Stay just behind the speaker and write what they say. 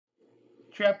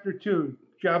Chapter 2,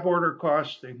 Job Order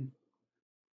Costing.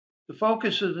 The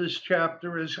focus of this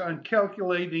chapter is on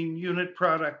calculating unit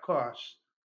product costs.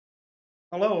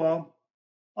 Hello all.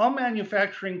 All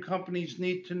manufacturing companies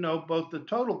need to know both the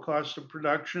total cost of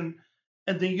production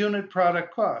and the unit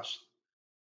product cost.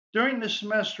 During this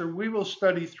semester, we will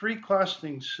study three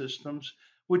costing systems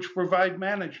which provide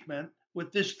management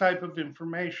with this type of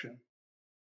information.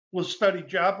 We'll study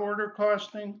job order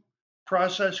costing,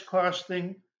 process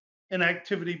costing, and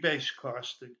activity-based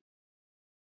costing.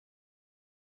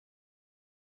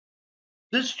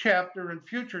 This chapter and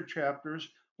future chapters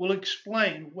will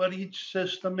explain what each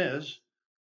system is,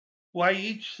 why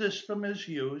each system is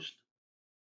used,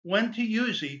 when to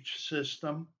use each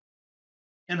system,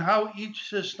 and how each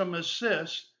system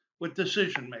assists with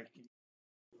decision making.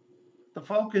 The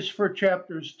focus for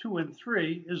chapters 2 and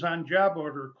 3 is on job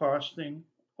order costing,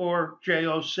 or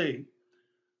JOC.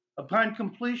 Upon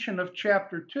completion of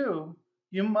chapter 2,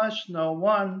 you must know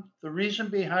 1, the reason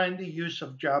behind the use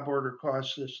of job order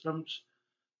cost systems,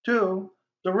 2,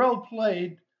 the role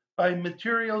played by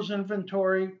materials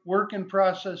inventory, work in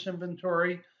process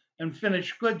inventory, and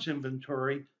finished goods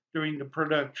inventory during the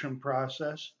production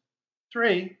process.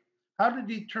 3, how to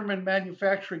determine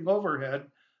manufacturing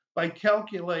overhead by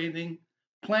calculating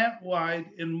plant-wide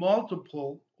and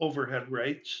multiple overhead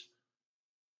rates.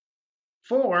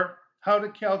 4, how to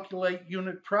calculate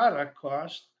unit product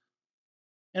cost.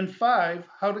 And 5,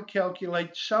 how to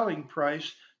calculate selling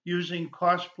price using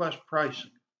cost plus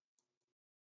pricing.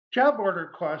 Job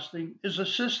order costing is a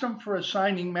system for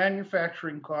assigning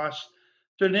manufacturing costs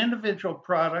to an individual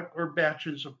product or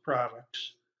batches of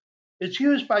products. It's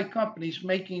used by companies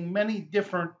making many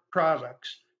different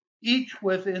products, each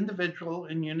with individual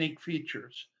and unique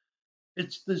features.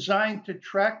 It's designed to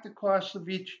track the cost of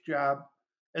each job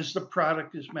as the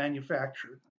product is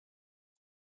manufactured.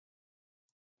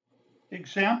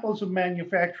 Examples of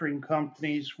manufacturing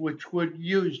companies which would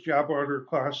use job order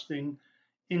costing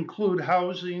include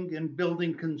housing and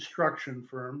building construction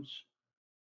firms,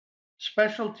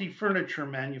 specialty furniture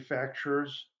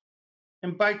manufacturers,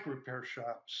 and bike repair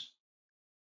shops.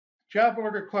 Job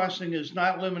order costing is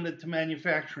not limited to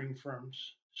manufacturing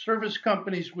firms. Service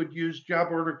companies would use job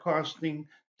order costing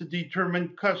to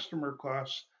determine customer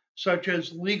costs, such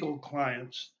as legal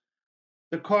clients,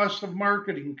 the cost of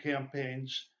marketing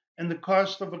campaigns, and the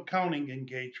cost of accounting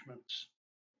engagements.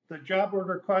 The job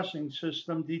order costing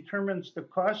system determines the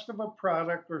cost of a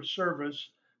product or service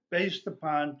based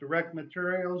upon direct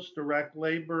materials, direct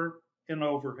labor, and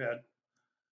overhead.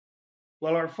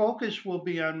 While our focus will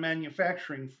be on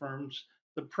manufacturing firms,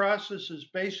 the process is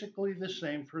basically the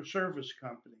same for service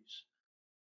companies.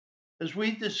 As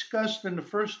we discussed in the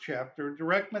first chapter,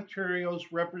 direct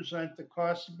materials represent the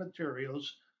cost of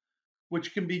materials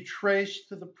which can be traced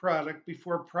to the product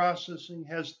before processing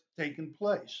has taken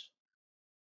place.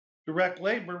 Direct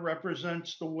labor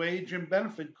represents the wage and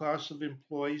benefit costs of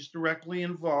employees directly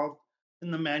involved in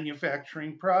the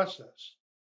manufacturing process.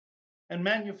 And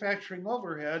manufacturing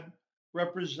overhead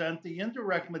represent the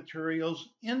indirect materials,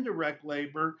 indirect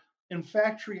labor, and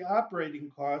factory operating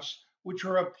costs which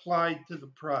are applied to the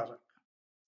product.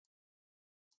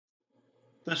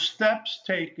 The steps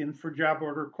taken for job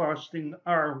order costing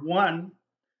are 1,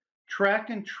 track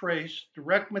and trace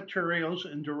direct materials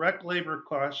and direct labor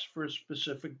costs for a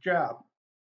specific job.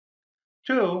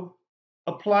 2,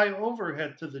 apply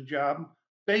overhead to the job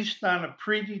based on a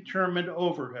predetermined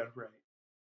overhead rate.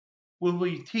 We'll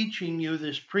be teaching you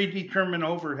this predetermined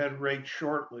overhead rate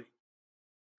shortly.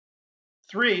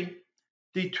 3,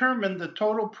 determine the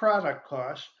total product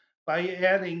cost by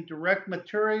adding direct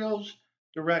materials,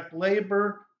 direct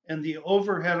labor, and the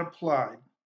overhead applied.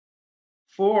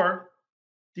 4,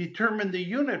 determine the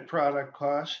unit product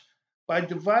cost by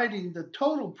dividing the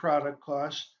total product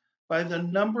cost by the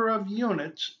number of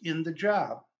units in the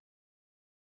job.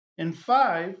 And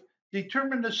 5,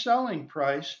 determine the selling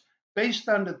price based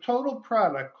on the total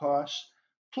product costs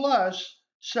plus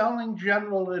selling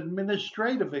general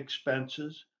administrative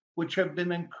expenses which have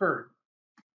been incurred.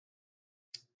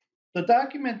 The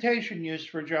documentation used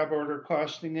for job order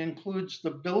costing includes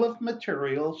the bill of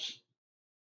materials,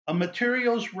 a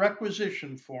materials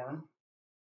requisition form,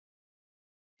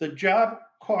 the job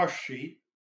cost sheet,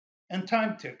 and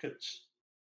time tickets.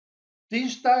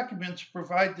 These documents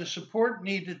provide the support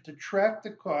needed to track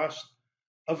the cost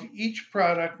of each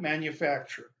product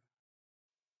manufactured.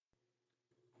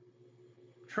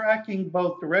 Tracking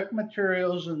both direct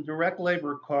materials and direct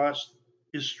labor costs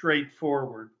is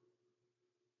straightforward.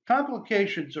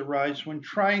 Complications arise when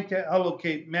trying to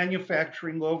allocate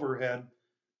manufacturing overhead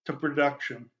to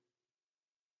production.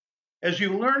 As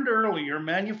you learned earlier,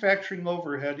 manufacturing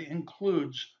overhead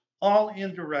includes all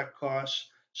indirect costs,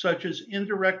 such as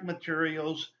indirect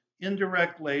materials,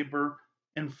 indirect labor,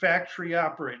 and factory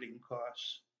operating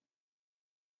costs.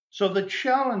 So the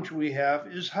challenge we have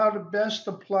is how to best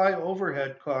apply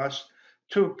overhead costs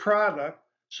to a product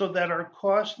so that our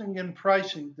costing and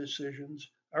pricing decisions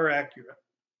are accurate.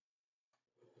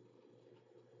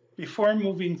 Before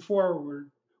moving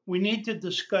forward, we need to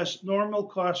discuss normal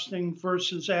costing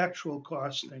versus actual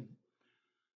costing.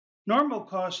 Normal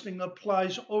costing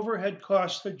applies overhead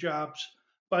costs to jobs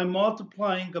by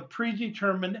multiplying a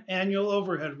predetermined annual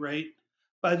overhead rate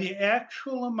by the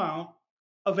actual amount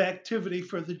of activity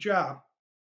for the job.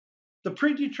 The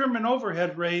predetermined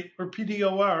overhead rate, or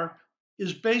PDOR,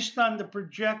 is based on the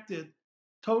projected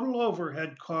total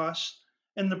overhead costs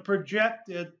and the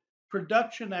projected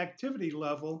production activity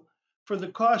level for the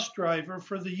cost driver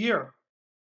for the year.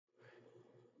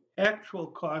 Actual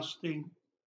costing,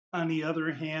 on the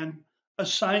other hand,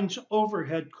 assigns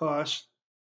overhead costs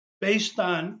based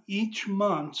on each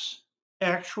month's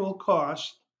actual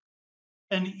cost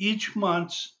and each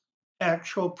month's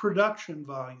actual production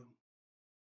volume.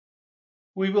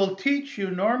 We will teach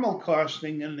you normal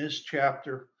costing in this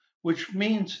chapter, which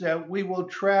means that we will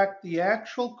track the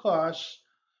actual costs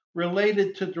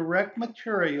related to direct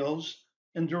materials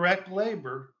and direct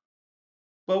labor,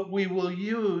 but we will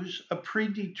use a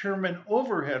predetermined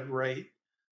overhead rate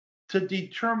to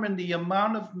determine the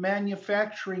amount of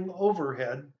manufacturing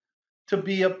overhead to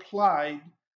be applied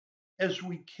as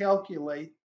we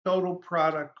calculate total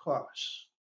product costs.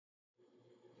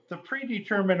 The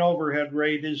predetermined overhead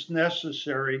rate is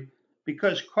necessary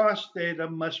because cost data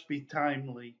must be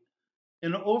timely,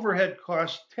 and overhead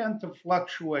costs tend to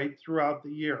fluctuate throughout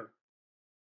the year.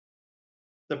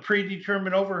 The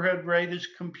predetermined overhead rate is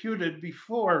computed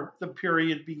before the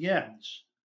period begins.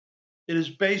 It is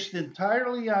based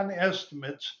entirely on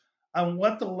estimates on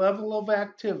what the level of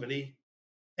activity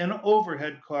and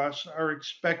overhead costs are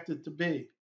expected to be.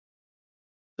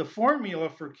 The formula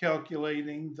for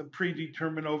calculating the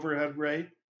predetermined overhead rate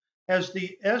has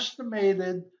the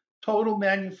estimated total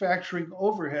manufacturing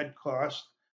overhead cost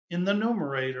in the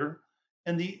numerator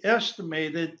and the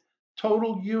estimated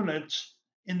total units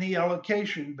in the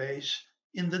allocation base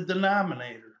in the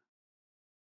denominator.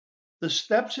 The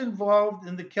steps involved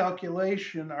in the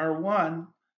calculation are: 1,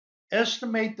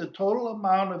 estimate the total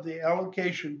amount of the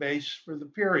allocation base for the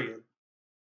period.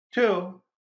 2,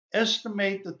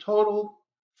 estimate the total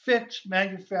fixed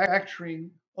manufacturing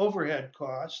overhead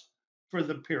cost for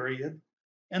the period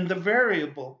and the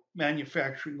variable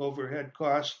manufacturing overhead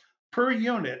cost per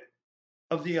unit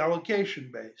of the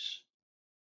allocation base.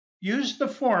 Use the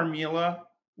formula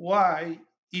y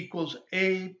equals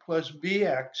a plus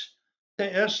bx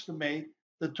to estimate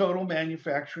the total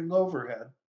manufacturing overhead.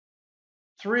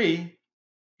 3,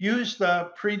 use the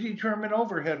predetermined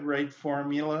overhead rate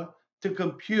formula to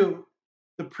compute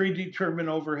the predetermined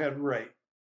overhead rate.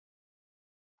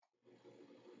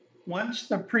 Once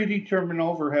the predetermined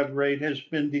overhead rate has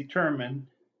been determined,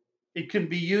 it can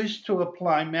be used to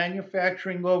apply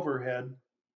manufacturing overhead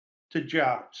to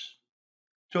jobs.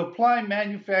 To apply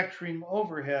manufacturing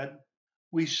overhead,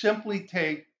 we simply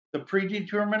take the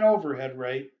predetermined overhead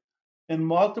rate and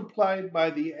multiply it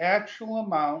by the actual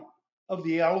amount of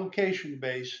the allocation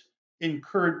base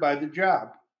incurred by the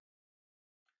job.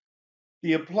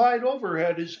 The applied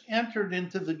overhead is entered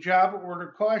into the job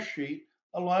order cost sheet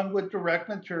along with direct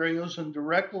materials and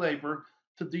direct labor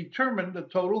to determine the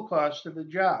total cost of the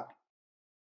job.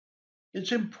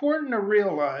 It's important to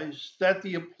realize that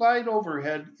the applied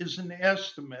overhead is an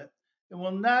estimate and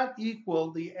will not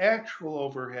equal the actual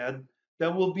overhead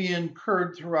that will be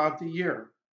incurred throughout the year.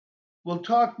 We'll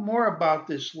talk more about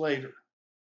this later.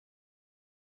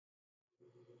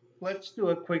 Let's do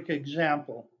a quick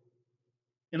example.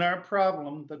 In our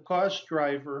problem, the cost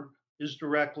driver is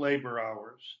direct labor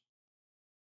hours.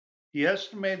 The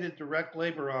estimated direct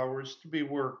labor hours to be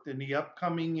worked in the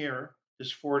upcoming year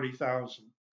is 40,000.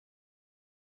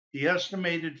 The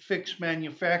estimated fixed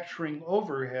manufacturing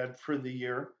overhead for the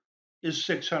year is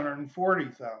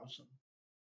 640,000.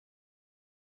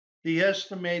 The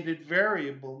estimated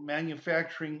variable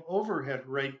manufacturing overhead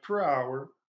rate per hour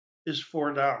is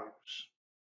 $4.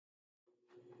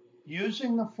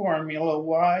 Using the formula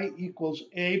y equals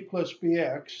a plus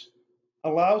bx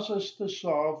allows us to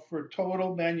solve for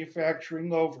total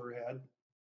manufacturing overhead,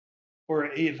 or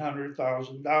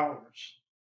 $800,000.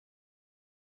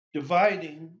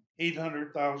 Dividing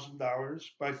 $800,000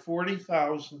 by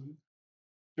 40,000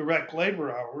 direct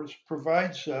labor hours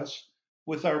provides us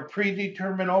with our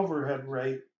predetermined overhead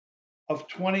rate of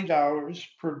 $20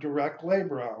 per direct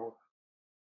labor hour.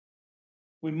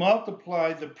 We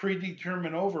multiply the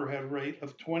predetermined overhead rate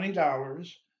of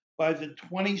 $20 by the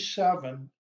 27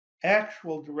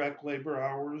 actual direct labor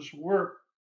hours worked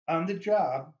on the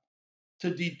job to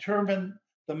determine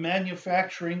the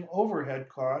manufacturing overhead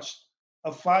cost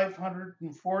of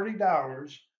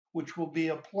 $540, which will be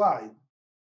applied.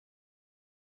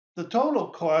 The total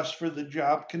cost for the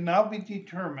job can now be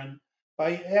determined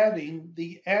by adding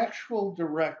the actual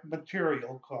direct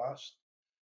material cost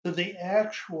to the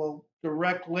actual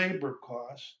direct labor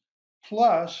cost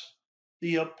plus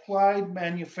the applied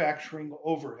manufacturing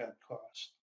overhead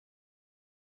cost.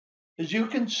 As you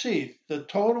can see, the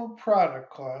total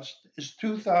product cost is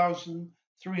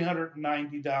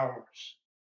 $2,390.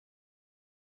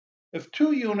 If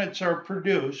 2 units are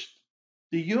produced,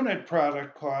 the unit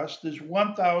product cost is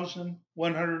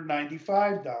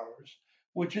 $1,195,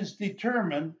 which is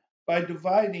determined by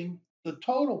dividing the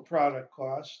total product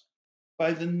cost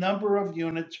by the number of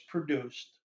units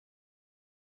produced.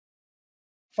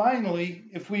 Finally,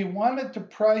 if we wanted to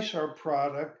price our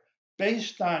product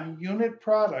based on unit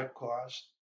product cost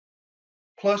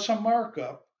plus a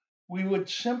markup, we would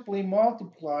simply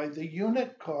multiply the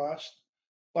unit cost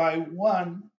by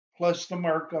 1 plus the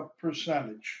markup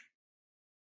percentage.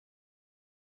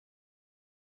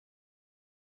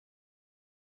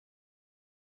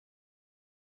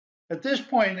 At this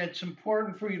point, it's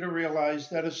important for you to realize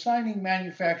that assigning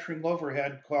manufacturing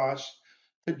overhead costs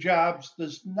to jobs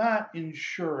does not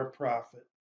ensure a profit.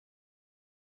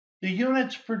 The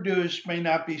units produced may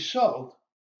not be sold,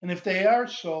 and if they are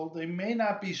sold, they may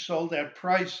not be sold at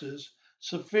prices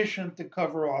sufficient to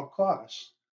cover all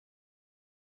costs.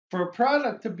 For a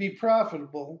product to be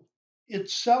profitable,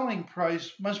 its selling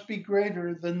price must be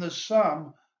greater than the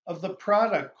sum of the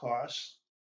product costs,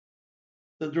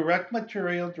 the direct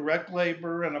material, direct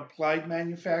labor, and applied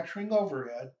manufacturing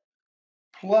overhead,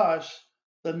 plus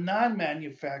the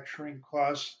non-manufacturing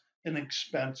costs and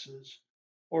expenses,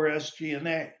 or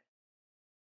SG&A.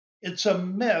 It's a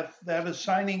myth that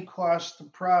assigning costs to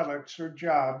products or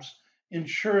jobs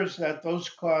ensures that those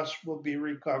costs will be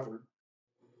recovered.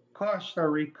 Costs are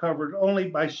recovered only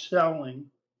by selling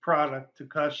product to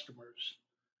customers,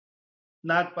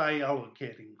 not by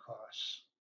allocating costs.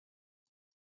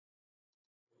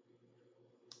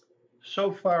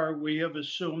 So far, we have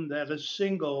assumed that a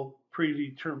single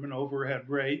predetermined overhead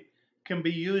rate can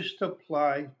be used to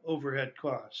apply overhead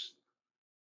costs.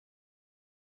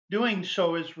 Doing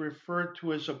so is referred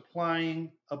to as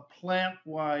applying a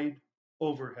plant-wide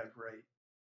overhead rate.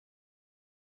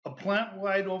 A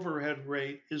plant-wide overhead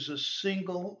rate is a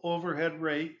single overhead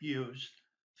rate used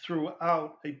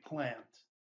throughout a plant.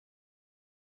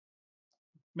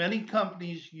 Many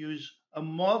companies use a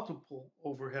multiple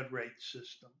overhead rate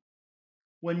system.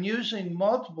 When using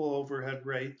multiple overhead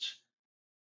rates,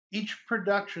 each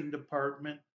production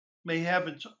department may have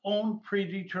its own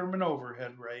predetermined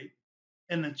overhead rate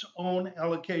and its own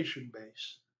allocation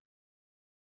base.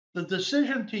 The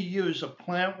decision to use a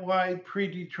plant-wide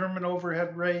predetermined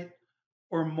overhead rate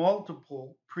or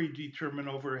multiple predetermined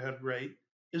overhead rate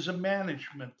is a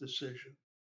management decision.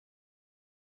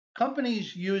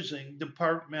 Companies using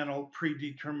departmental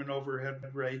predetermined overhead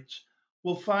rates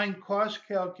will find cost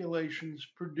calculations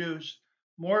produce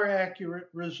more accurate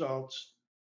results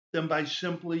than by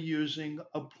simply using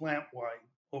a plant-wide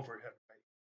overhead rate.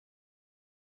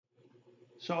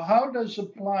 So how does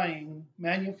applying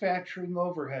manufacturing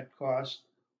overhead costs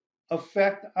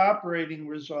affect operating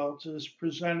results as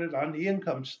presented on the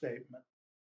income statement?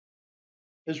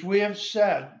 As we have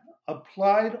said,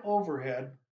 applied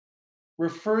overhead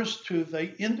refers to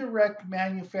the indirect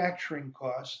manufacturing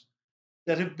costs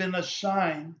that have been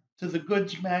assigned to the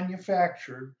goods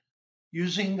manufactured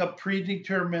using a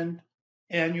predetermined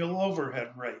annual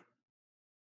overhead rate,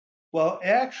 while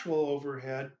actual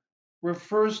overhead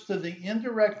refers to the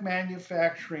indirect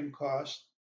manufacturing cost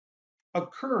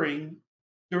occurring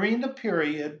during the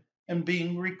period and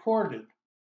being recorded.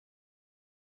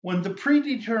 When the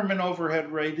predetermined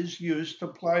overhead rate is used to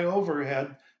apply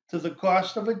overhead to the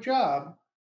cost of a job,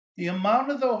 the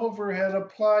amount of the overhead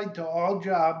applied to all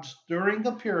jobs during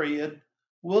the period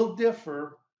will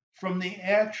differ from the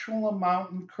actual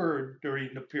amount incurred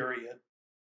during the period.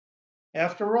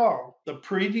 After all, the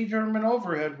predetermined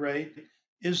overhead rate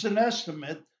is an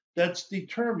estimate that's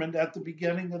determined at the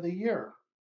beginning of the year.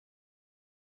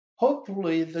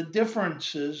 Hopefully, the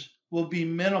differences will be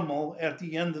minimal at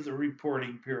the end of the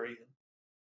reporting period.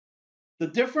 The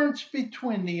difference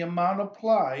between the amount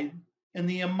applied and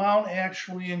the amount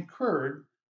actually incurred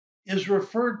is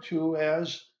referred to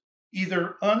as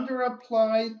either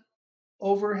underapplied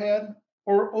overhead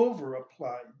or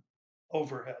overapplied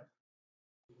overhead.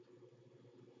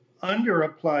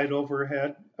 Underapplied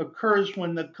overhead occurs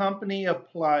when the company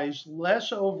applies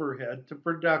less overhead to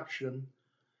production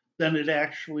than it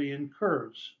actually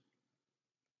incurs.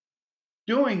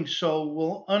 Doing so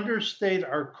will understate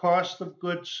our cost of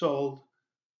goods sold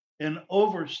and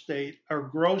overstate our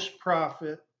gross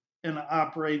profit and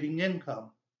operating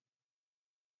income.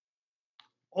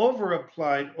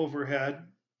 Overapplied overhead,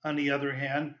 on the other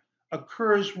hand,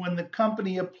 occurs when the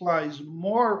company applies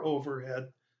more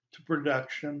overhead to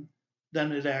production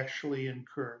than it actually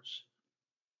incurs.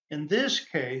 In this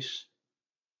case,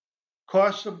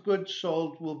 cost of goods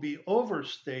sold will be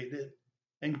overstated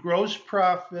and gross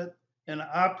profit and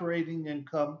operating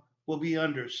income will be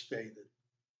understated.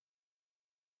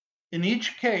 In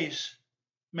each case,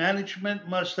 management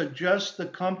must adjust the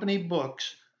company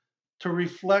books to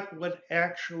reflect what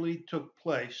actually took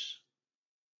place.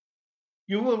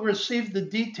 You will receive the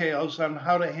details on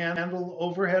how to handle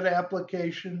overhead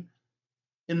application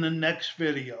in the next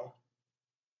video.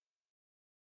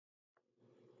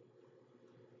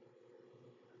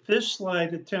 This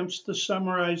slide attempts to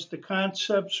summarize the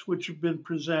concepts which have been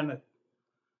presented.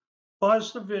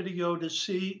 Pause the video to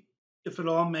see if it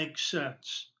all makes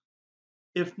sense.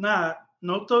 If not,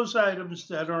 note those items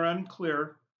that are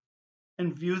unclear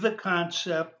and view the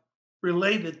concept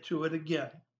related to it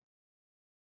again.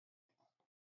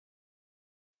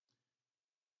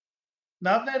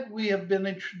 Now that we have been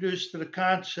introduced to the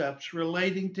concepts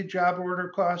relating to job order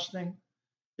costing,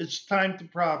 it's time to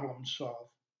problem solve.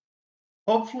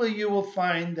 Hopefully you will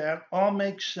find that all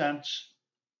makes sense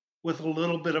with a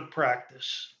little bit of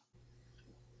practice.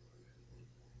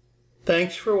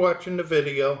 Thanks for watching the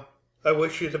video. I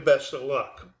wish you the best of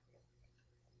luck.